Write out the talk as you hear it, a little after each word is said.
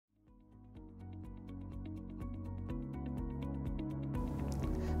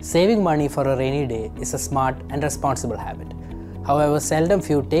Saving money for a rainy day is a smart and responsible habit. However, seldom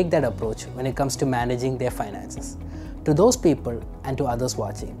few take that approach when it comes to managing their finances. To those people and to others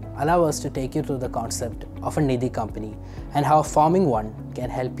watching, allow us to take you through the concept of a Nidhi company and how forming one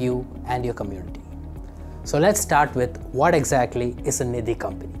can help you and your community. So let's start with what exactly is a Nidhi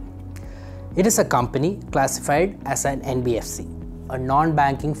company. It is a company classified as an NBFC, a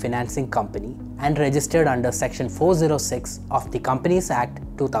non-banking financing company, and registered under Section 406 of the Companies Act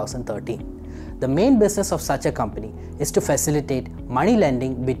 2013. The main business of such a company is to facilitate money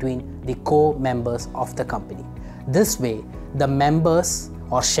lending between the co-members of the company. This way, the members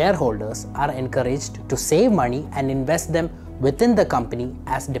or shareholders are encouraged to save money and invest them within the company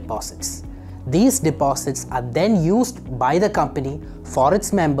as deposits. These deposits are then used by the company for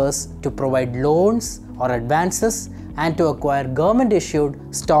its members to provide loans or advances and to acquire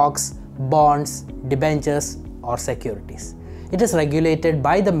government-issued stocks, bonds, debentures, or securities. It is regulated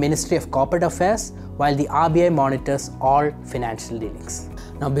by the Ministry of Corporate Affairs, while the RBI monitors all financial dealings.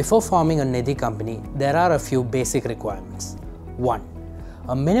 Now, before forming a Nidhi company, there are a few basic requirements. 1.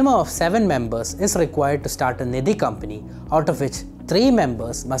 A minimum of 7 members is required to start a Nidhi company, out of which 3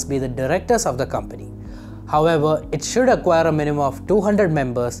 members must be the directors of the company. However, it should acquire a minimum of 200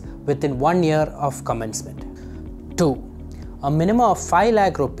 members within 1 year of commencement. 2. A minimum of 5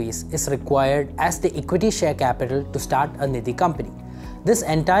 lakh rupees is required as the equity share capital to start a Nidhi company. This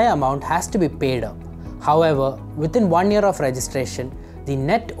entire amount has to be paid up. However, within 1 year of registration, the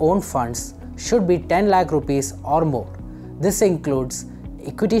net owned funds should be 10 lakh rupees or more. This includes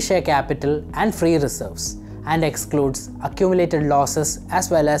equity share capital and free reserves and excludes accumulated losses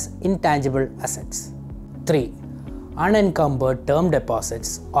as well as intangible assets. 3. Unencumbered term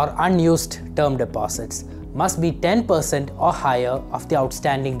deposits or unused term deposits must be 10% or higher of the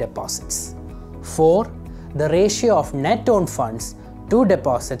outstanding deposits. 4. The ratio of net owned funds to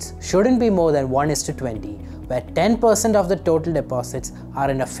deposits shouldn't be more than 1:20, where 10% of the total deposits are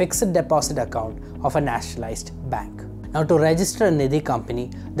in a fixed deposit account of a nationalized bank. Now, to register a Nidhi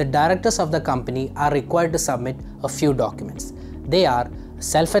company, the directors of the company are required to submit a few documents. They are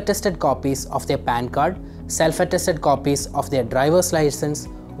self-attested copies of their PAN card, self-attested copies of their driver's license,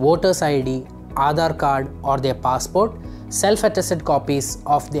 voter's ID, Aadhaar card or their passport, self-attested copies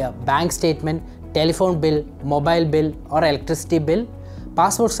of their bank statement, telephone bill, mobile bill or electricity bill,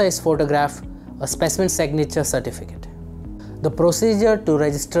 passport size photograph, a specimen signature certificate. The procedure to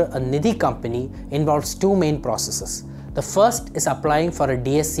register a Nidhi company involves 2 main processes. The first is applying for a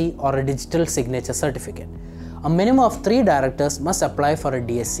DSC or a digital signature certificate. A minimum of 3 directors must apply for a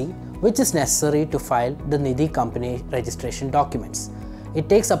DSC, which is necessary to file the Nidhi company registration documents. It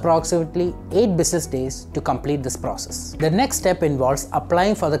takes approximately 8 business days to complete this process. The next step involves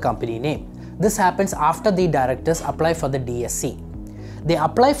applying for the company name. This happens after the directors apply for the DSC. They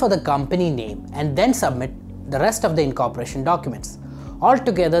apply for the company name and then submit the rest of the incorporation documents.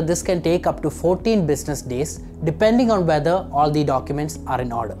 Altogether, this can take up to 14 business days depending on whether all the documents are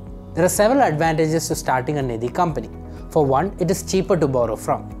in order. There are several advantages to starting a Nidhi company. For one, it is cheaper to borrow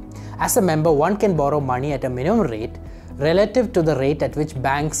from. As a member, one can borrow money at a minimum rate relative to the rate at which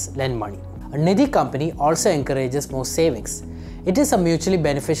banks lend money. A Nidhi company also encourages more savings. It is a mutually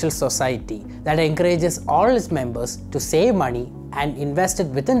beneficial society that encourages all its members to save money and invest it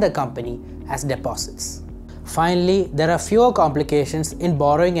within the company as deposits. Finally, there are fewer complications in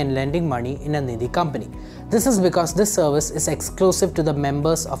borrowing and lending money in a Nidhi company. This is because this service is exclusive to the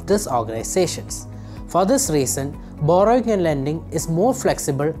members of these organizations. For this reason, borrowing and lending is more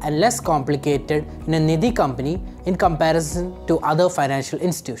flexible and less complicated in a Nidhi company in comparison to other financial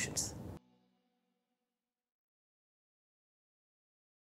institutions.